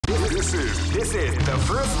This is the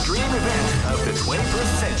first dream event of the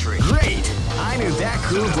 21st century. Great! I knew that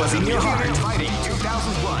groove was in your heart. Fighting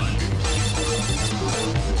 2001.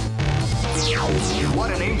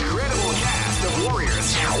 What an incredible cast of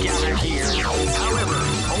warriors has gathered here. However,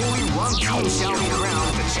 only one team shall be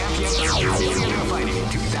crowned the champion of Fightcade Fighting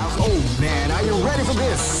 2000. Oh man, are you ready for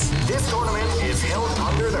this? This tournament is held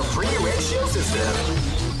under the free ratio system.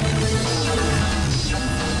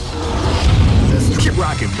 Keep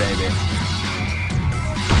rocking, baby.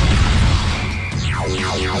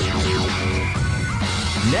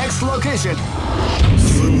 Next location.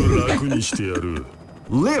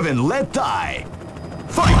 Live and let die.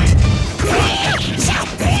 Fight!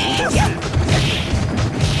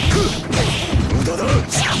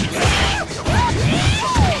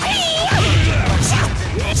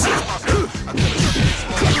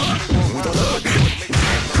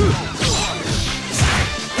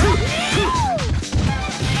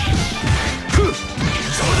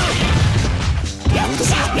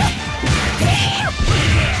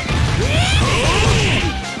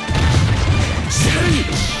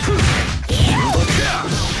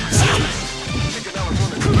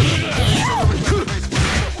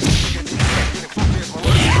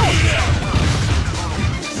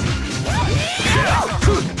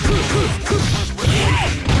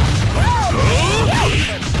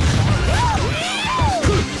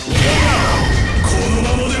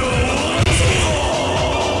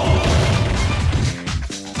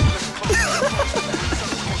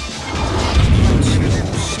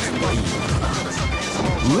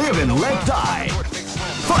 Live and let die.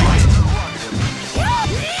 Fight!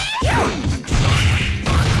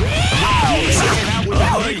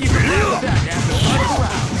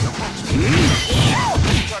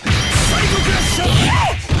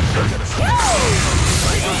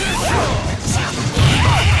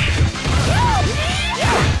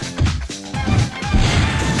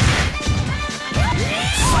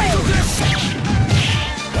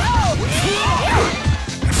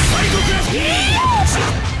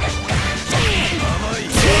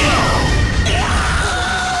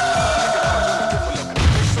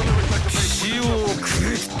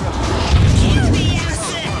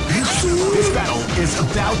 This battle is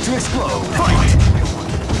about to explode. Fight!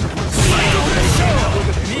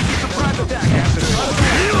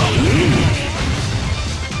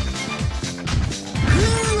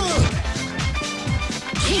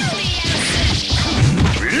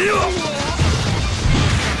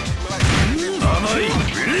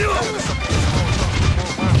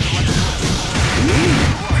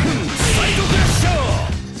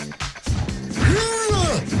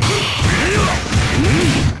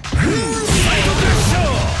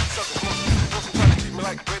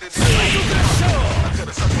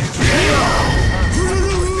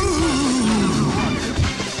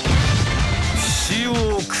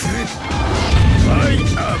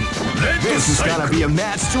 This is gonna be a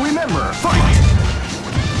match to remember. Fight!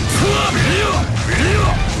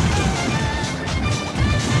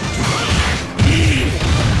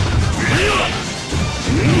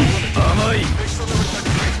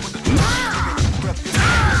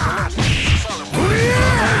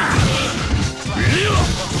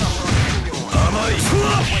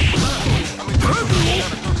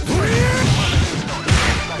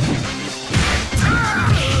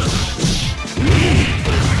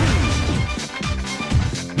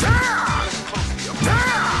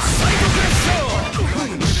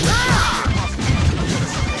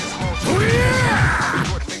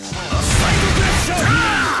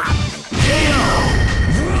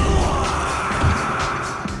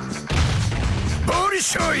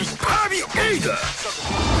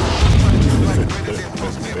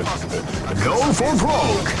 Go for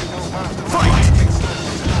broke! Fight!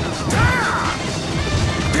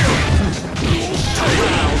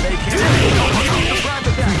 They can't surprise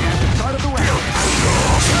attack at the start of the round.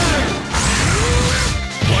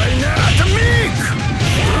 Why not me?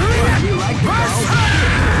 We like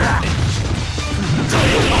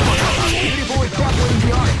beautiful is battling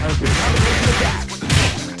the art of the combination attack.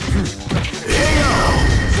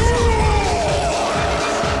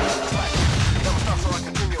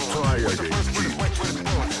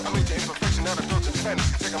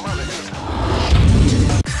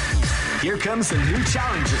 Here comes a new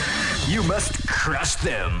challenger. You must crush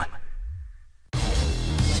them.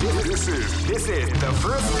 This is the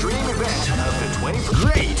first dream event of the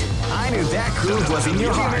 21st. Great! I knew that groove was in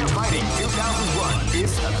your heart. Fighting 2001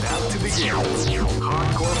 is about to begin.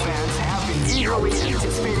 Hardcore fans have been eagerly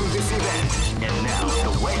anticipating this event, and now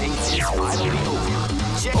the waiting is finally over.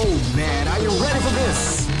 Oh man, are you ready for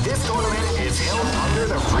this? This tournament is held under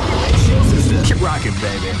the free ratio system. Keep rocking,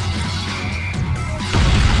 baby.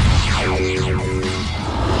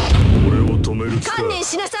 俺を止める気か。観念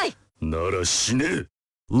しなさい。なら死ね。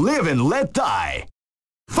 Live and let die.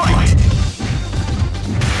 Fight!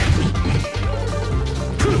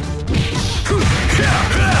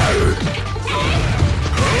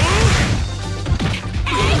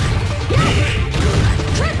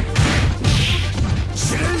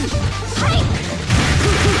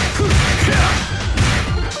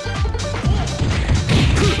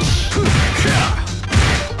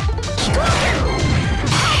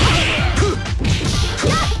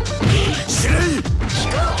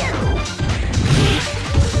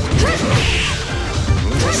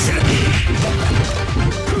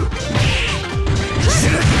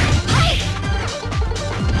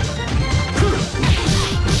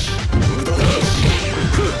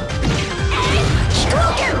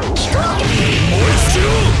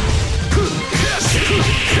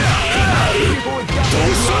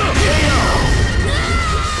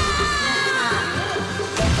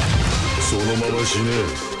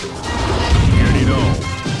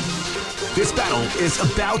 This battle is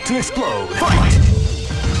about to explode. Fight!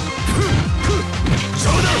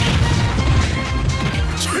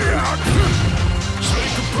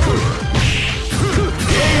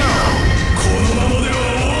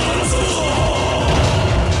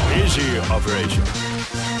 Easy operation.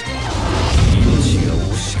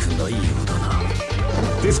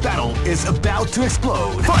 This battle is about to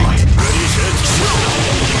explode. Fight! Ready, set,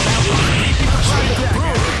 Start of the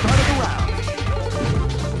round.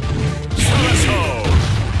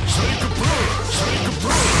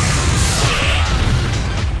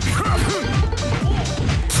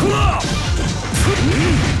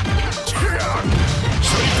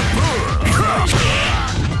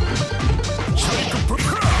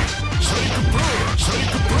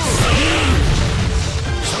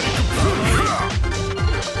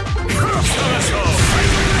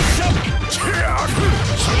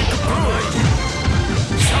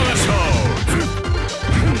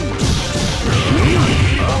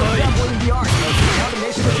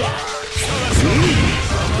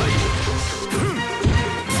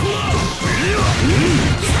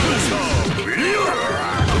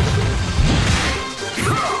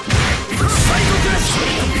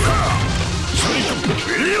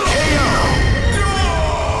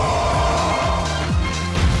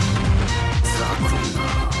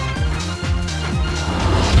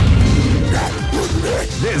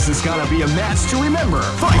 This is gonna be a match to remember.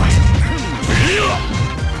 Fight!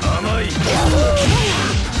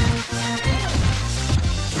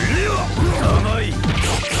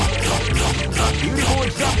 Beautiful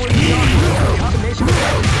example in the arm. Combination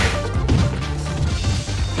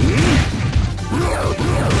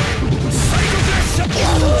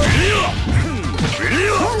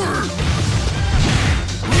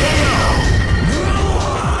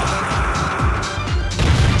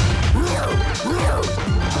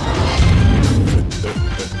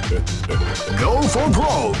Go for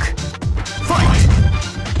broke. Fight!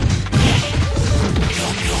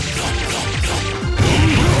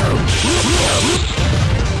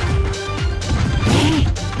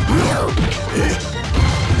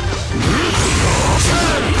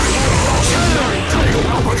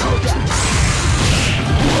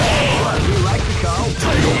 You like the call?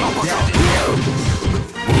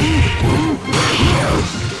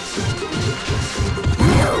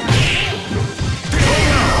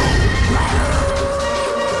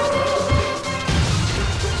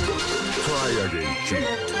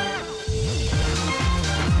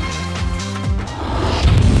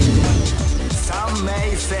 Some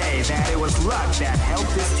may say that it was luck that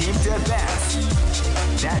helped this team to advance.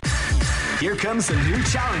 Here comes a new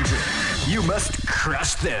challenger. You must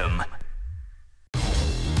crush them.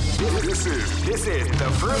 This is the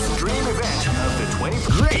first dream event of the 20.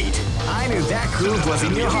 Great! I knew that groove was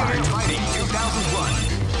in your heart. Fighting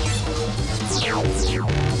 2001.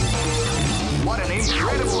 What an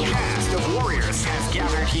incredible cast of warriors has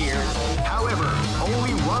gathered here. However,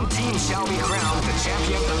 only one team shall be crowned the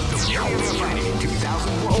champion of the Millionaire Fighting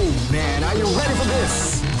 2001. Oh man, are you ready for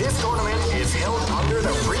this? This tournament is held under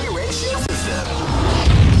the free ratio system.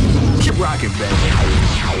 Keep rocking, baby.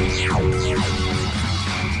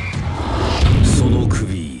 その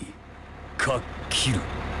首かっきる。ど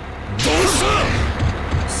うし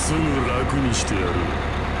たすぐ楽にしてやる。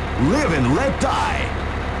 Live and let die.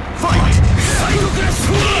 Fight! サイドクラッシ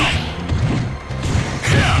ュ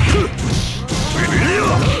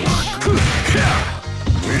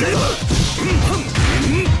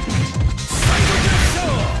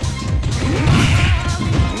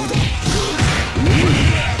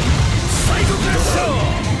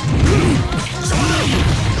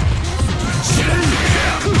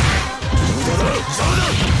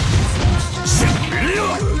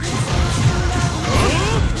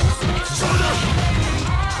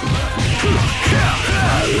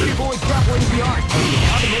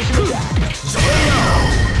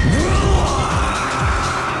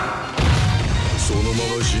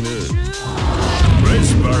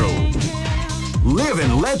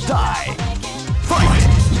and let die. Fight!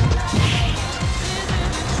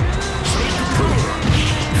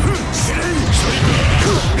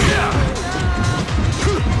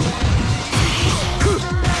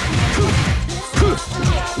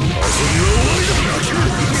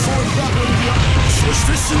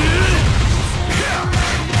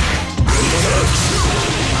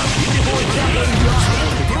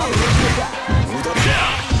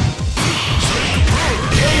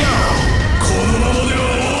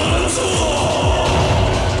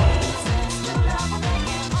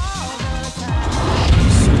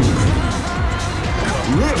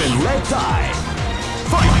 Live and let die.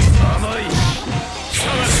 Fight!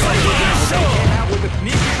 Came out with a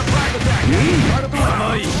sneaky surprise attack. Part of the round.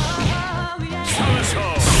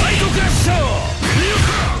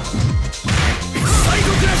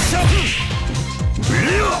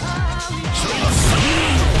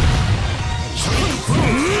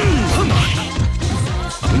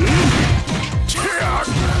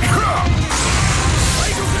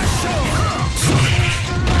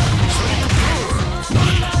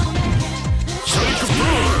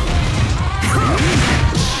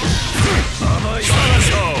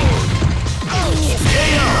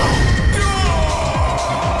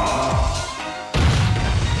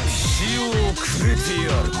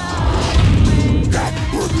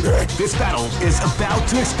 This battle is about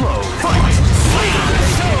to explode. Fight!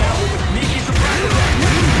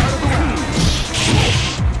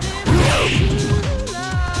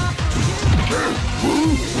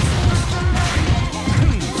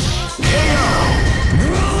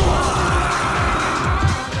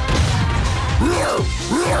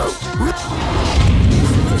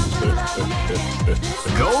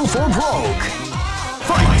 Go for broke.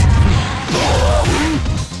 Fight!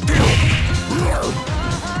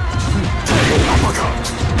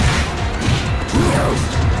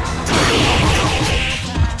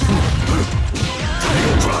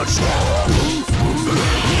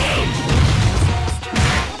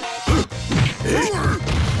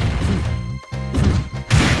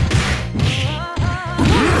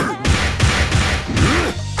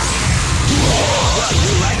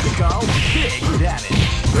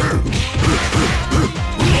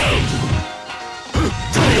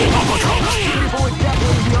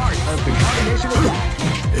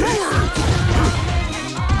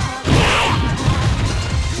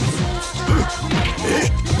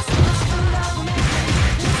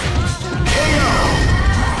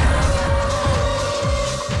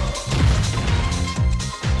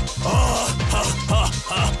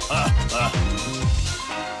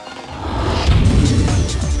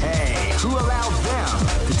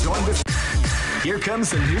 Here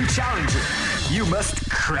comes a new challenger. You must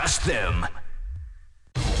crush them.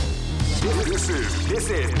 This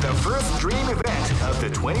is the first dream event of the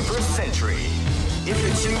 21st century. If you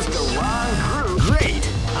choose the wrong groove, great!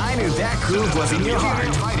 I knew that groove was in your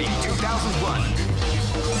heart. Fighting 2001.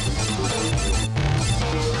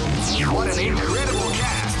 What an incredible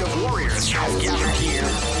cast of warriors has gathered here.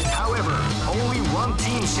 However, only one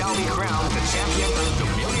team shall be crowned the champion of the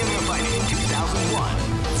Millionaire Fighting 2001.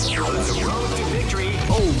 The road to victory.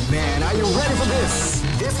 Oh man, are you ready for this?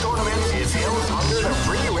 This tournament is held under the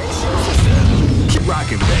free ratio system. Keep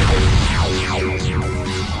rocking, baby.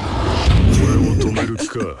 俺を止める気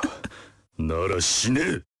か。なら死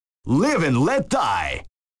ね。Live and let die.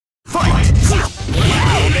 Fight!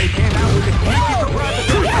 Wow, they came out with a sneaky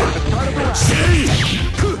surprise attack at the start of the round.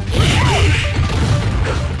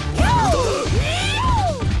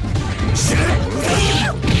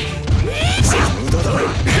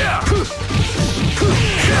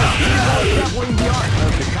 Grappling the art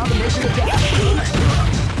of the combination attack.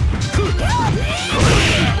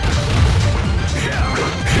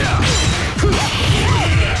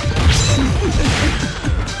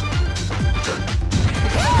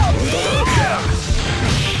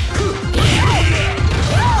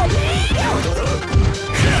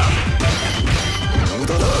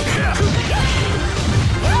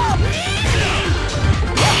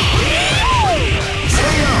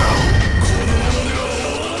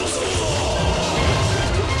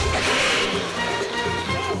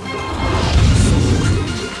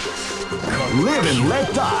 Live and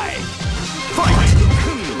let die. Fight!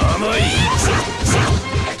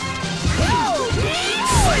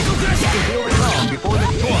 Before the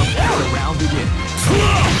storm, the round begins.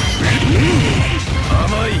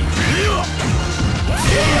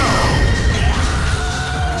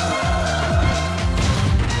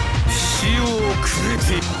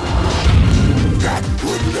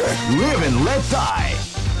 Live and let die.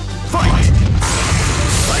 Fight!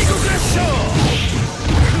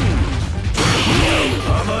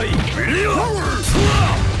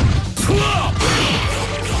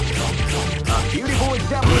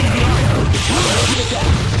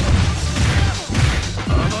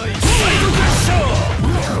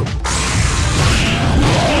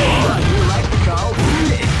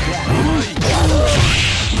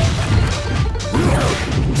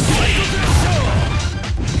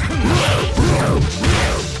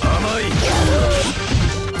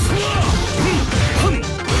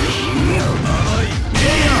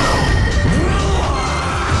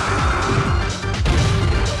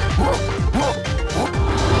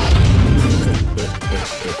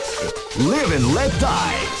 Live and let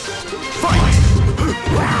die. Fight!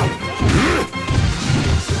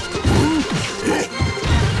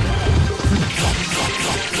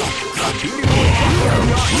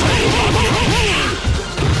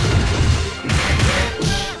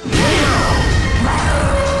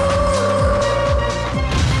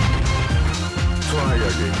 Try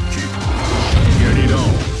again, kid. Get it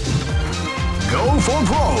on. Go for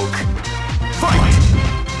broke. Fight!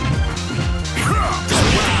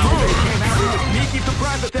 Sneaky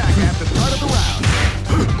surprise attack at the start of the round.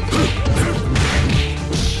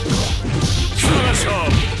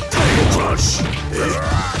 Tiger Crush!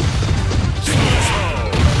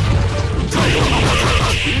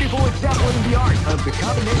 Beautiful example in the art of the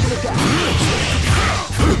combination attack.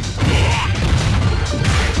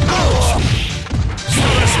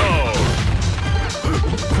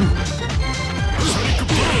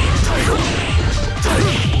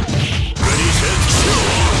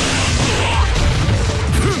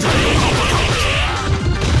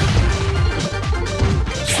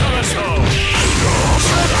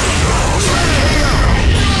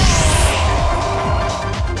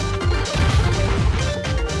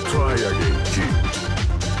 Try again, kid.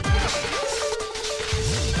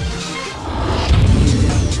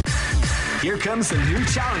 Here comes a new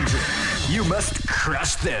challenger. You must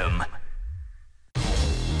crush them.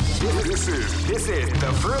 This is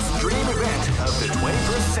the first dream event of the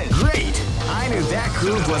 21st century. Great! I knew that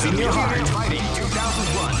groove was in your heart. Fighting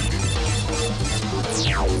 2001.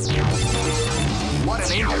 What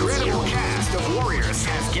an incredible cast of warriors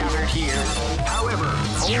has gathered here. However,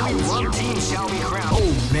 only one team shall be crowned.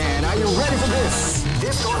 Oh man, are you ready for this?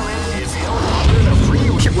 This tournament is held under the free...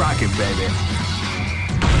 Keep rocking, baby.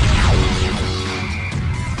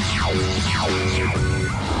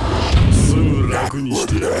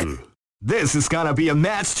 This is gonna be a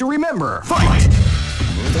match to remember. Fight!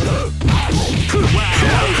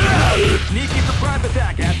 Sneaky surprise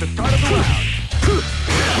attack at the start of the round.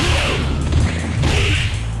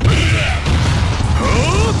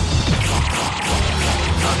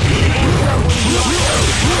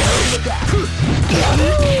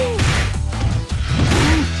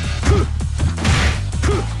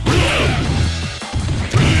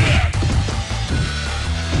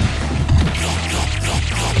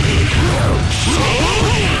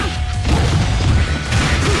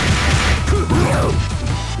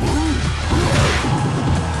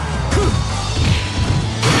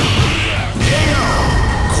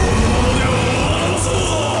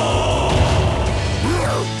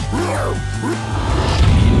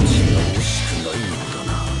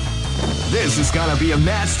 This is gonna be a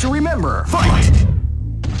match to remember. Fight!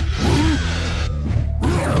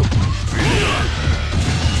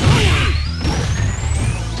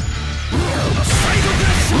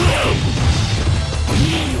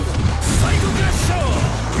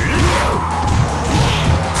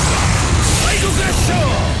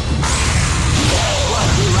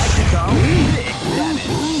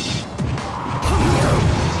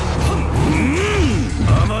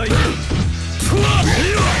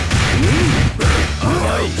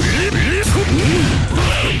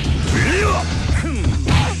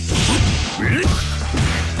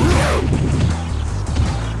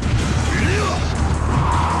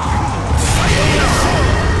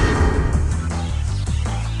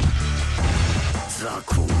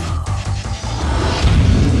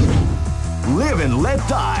 Live and let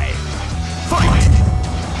die. Fight!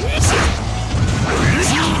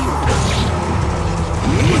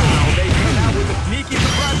 Wow, they came out with a sneaky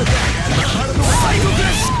surprise attack at the start of the round.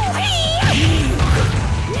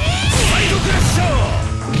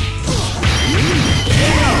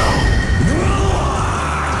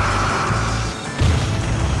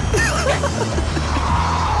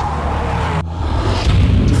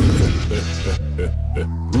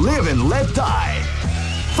 Live and let die.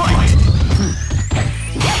 Fight!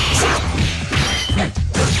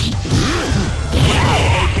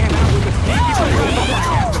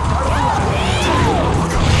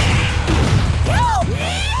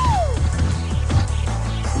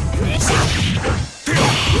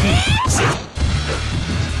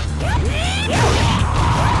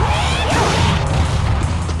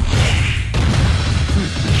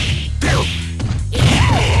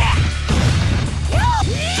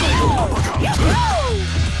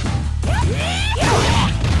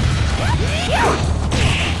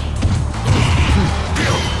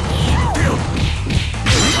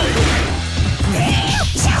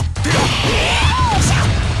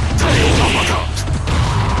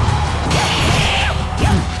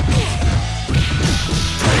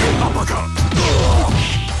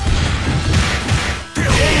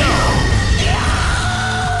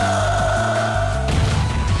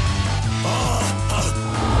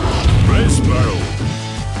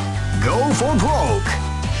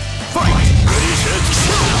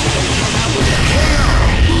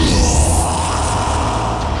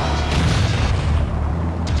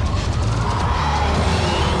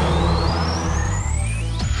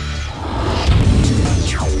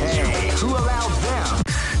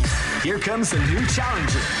 comes a new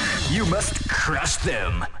challenger. You must crush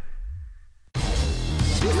them.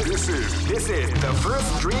 This is the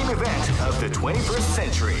first dream event of the 21st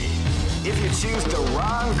century. If you choose the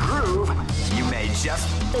wrong groove, you may just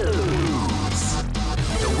lose.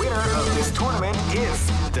 The winner of this tournament is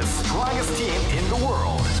the strongest team in the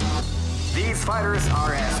world. These fighters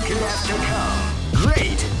are as good as they come.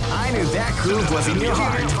 Great! I knew that groove was in your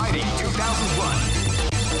heart. Fighting 2001.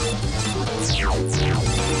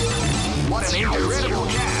 What an incredible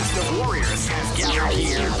cast of warriors has gathered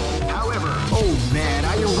here. However, oh man,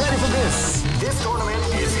 are you ready for this? This tournament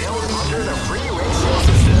is held under the free ratio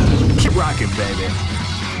system. Keep rocking, baby.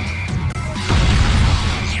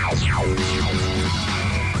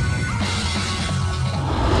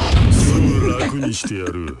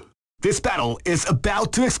 This battle is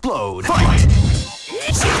about to explode. Fight!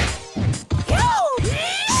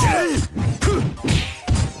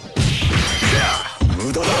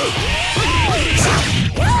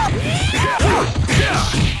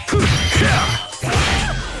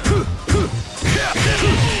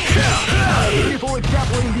 People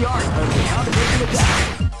extrapolating the art of the combination attack.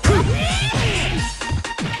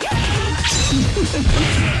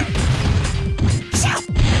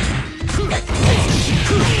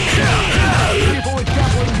 People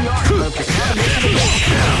extrapolating the art of the combination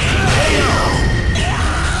attack.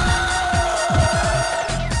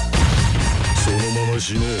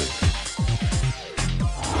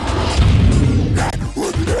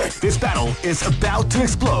 This battle is about to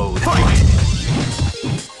explode. Fight!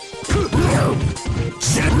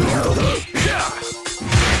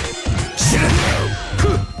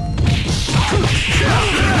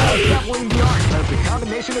 Extrapolating the art of the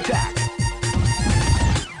combination attack.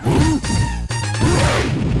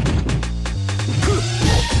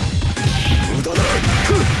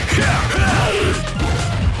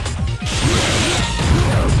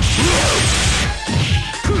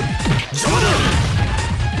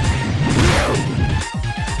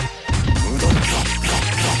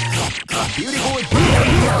 Beautiful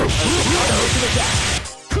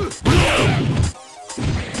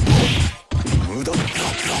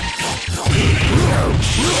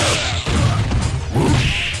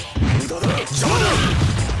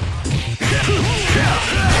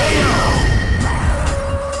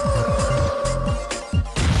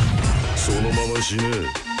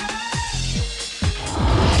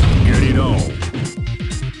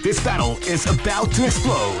This battle is about to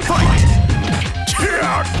explode. Fight!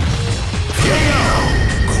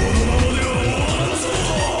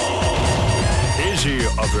 Easy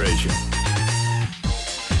operation.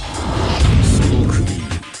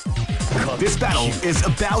 This battle is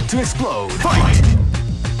about to explode. Fight!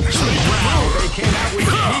 Wow, they came out with a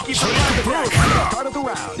sneaky surprise attack at the start of the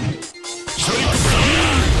round.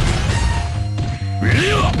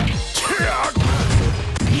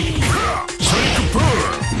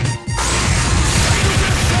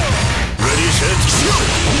 Ready, set, shoot!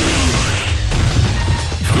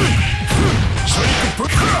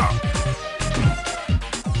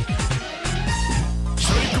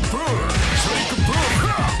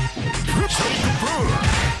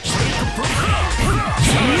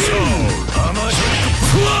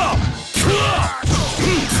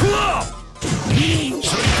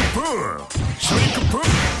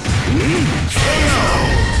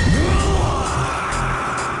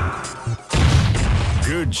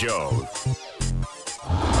 Good job.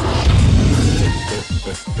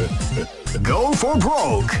 Go for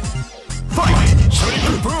broke. Fight! With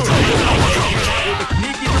a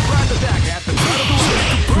sneaky surprise attack at the start of the round.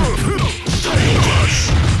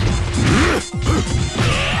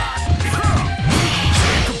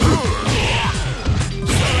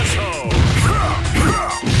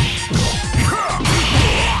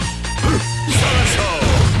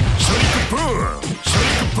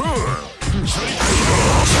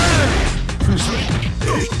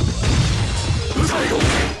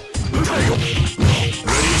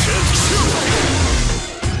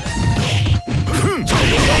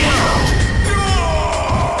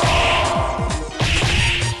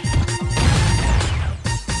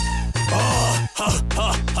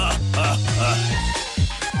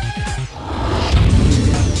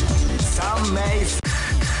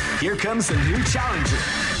 Here comes a new challenger.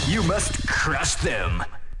 You must crush them.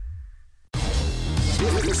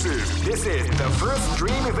 This is the first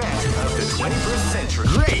dream event of the 21st century.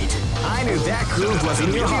 Great! I knew that groove was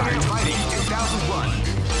in your heart. Fighting 2001.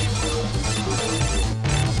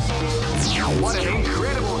 What an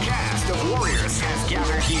incredible cast of warriors has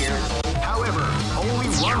gathered here. However, only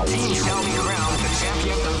one team shall be crowned the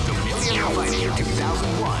champion of the Millionaire Fighting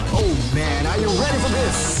 2001. Oh man, are you ready for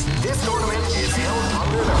this? This tournament is held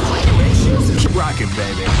under the free ratio Keep rocking,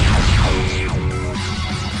 baby.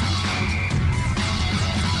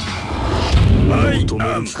 I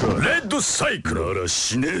am Red Cycle.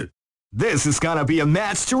 This is gonna be a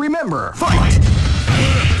match to remember. Fight!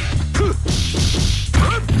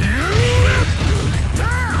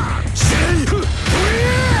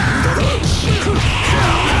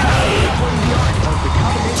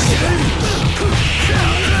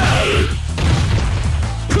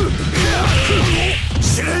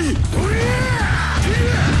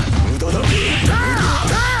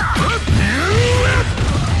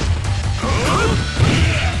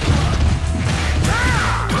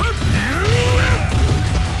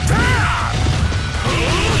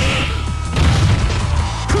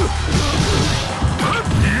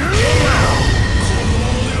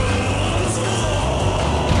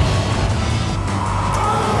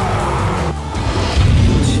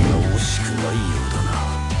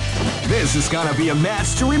 This is gonna be a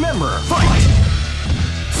match to remember. Fight!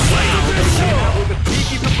 With a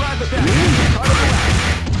peaky surprise attack.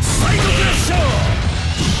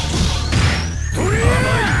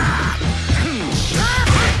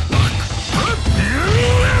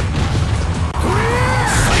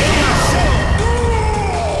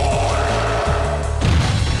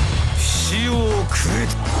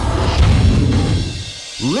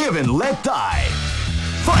 Live and let die.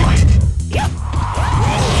 Fight!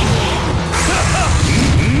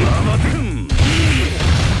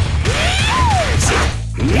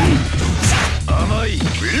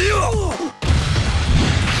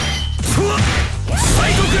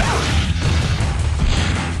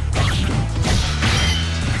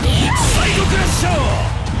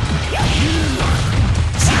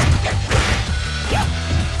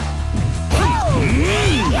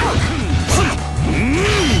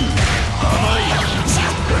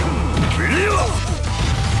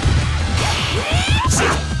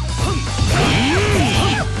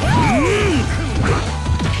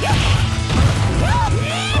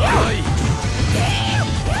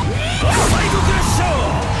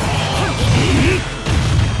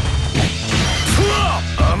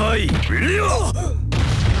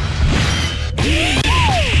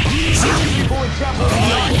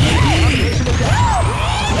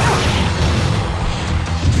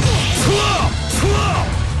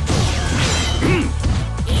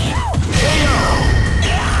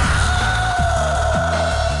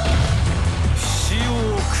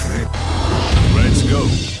 Let's go.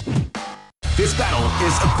 This battle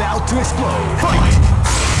is about to explode. Fight!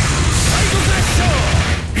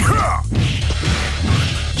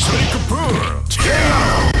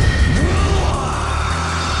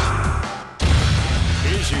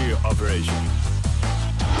 Easy operation.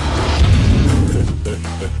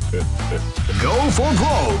 Go for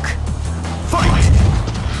broke. Fight!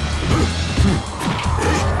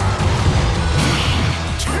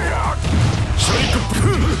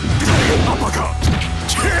 Uppercut!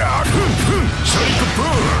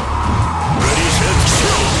 Ready, set,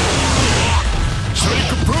 shoot!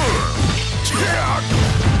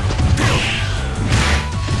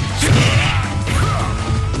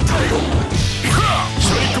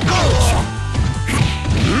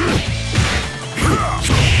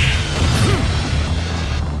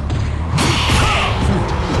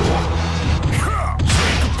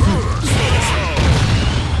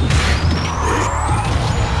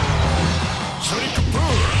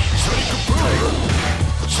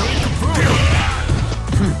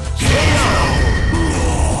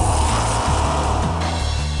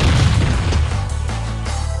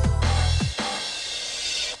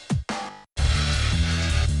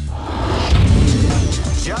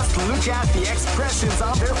 Just look at the expressions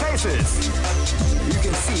on their faces. You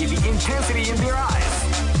can see the intensity in their eyes.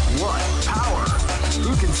 What power!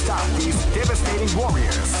 Who can stop these devastating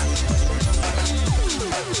warriors?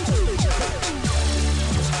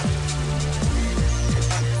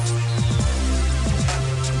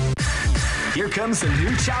 Here comes a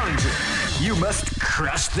new challenger. You must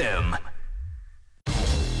crush them.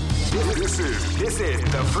 This is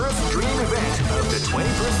the first dream event of the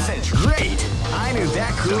 21st century. Great! I knew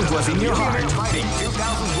that groove was in your heart. Fighting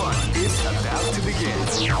 2001 is about to begin.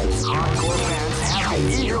 Hardcore fans have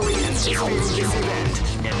been eagerly anticipating this event.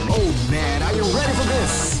 And oh man, are you ready for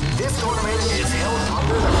this? This tournament is held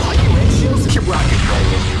under the free ratios. Keep rocking,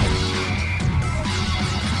 baby.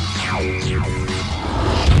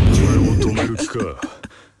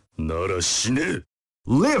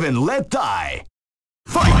 Live and let die.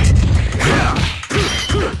 Fight!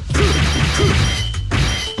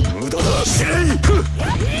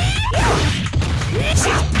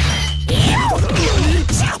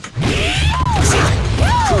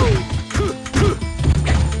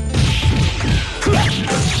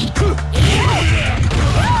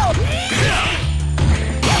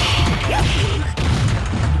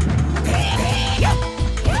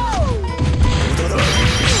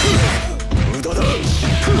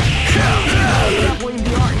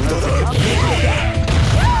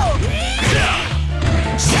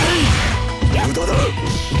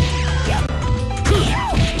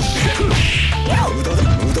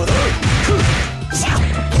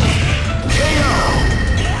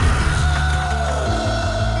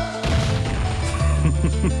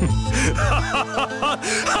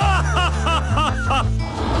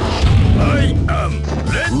 I am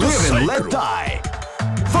Red Live and let Cyclone. die.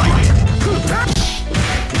 Fight!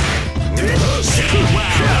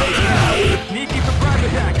 Sneaky surprise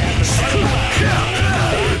attack at the same time.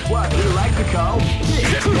 That's what we like to call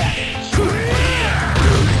big damage.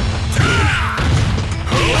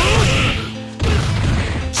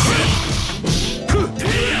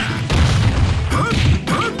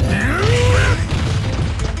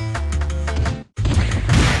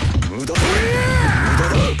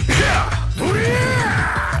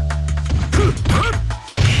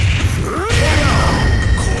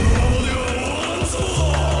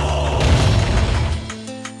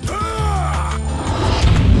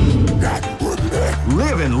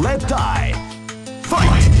 Live and let die.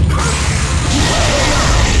 Fight!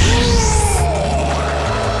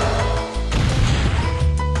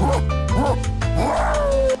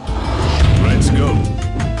 Let's go.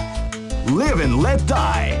 Live and let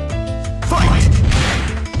die. Fight!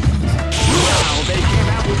 Wow, they came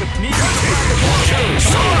out with a sneaky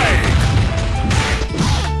Side.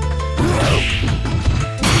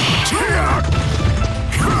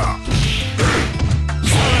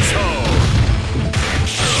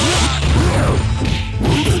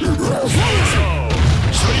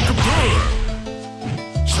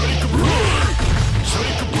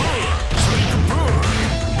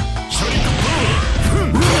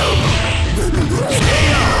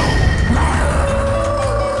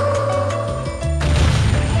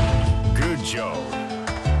 Good job.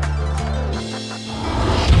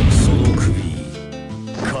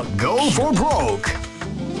 Go for broke.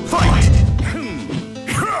 Fight!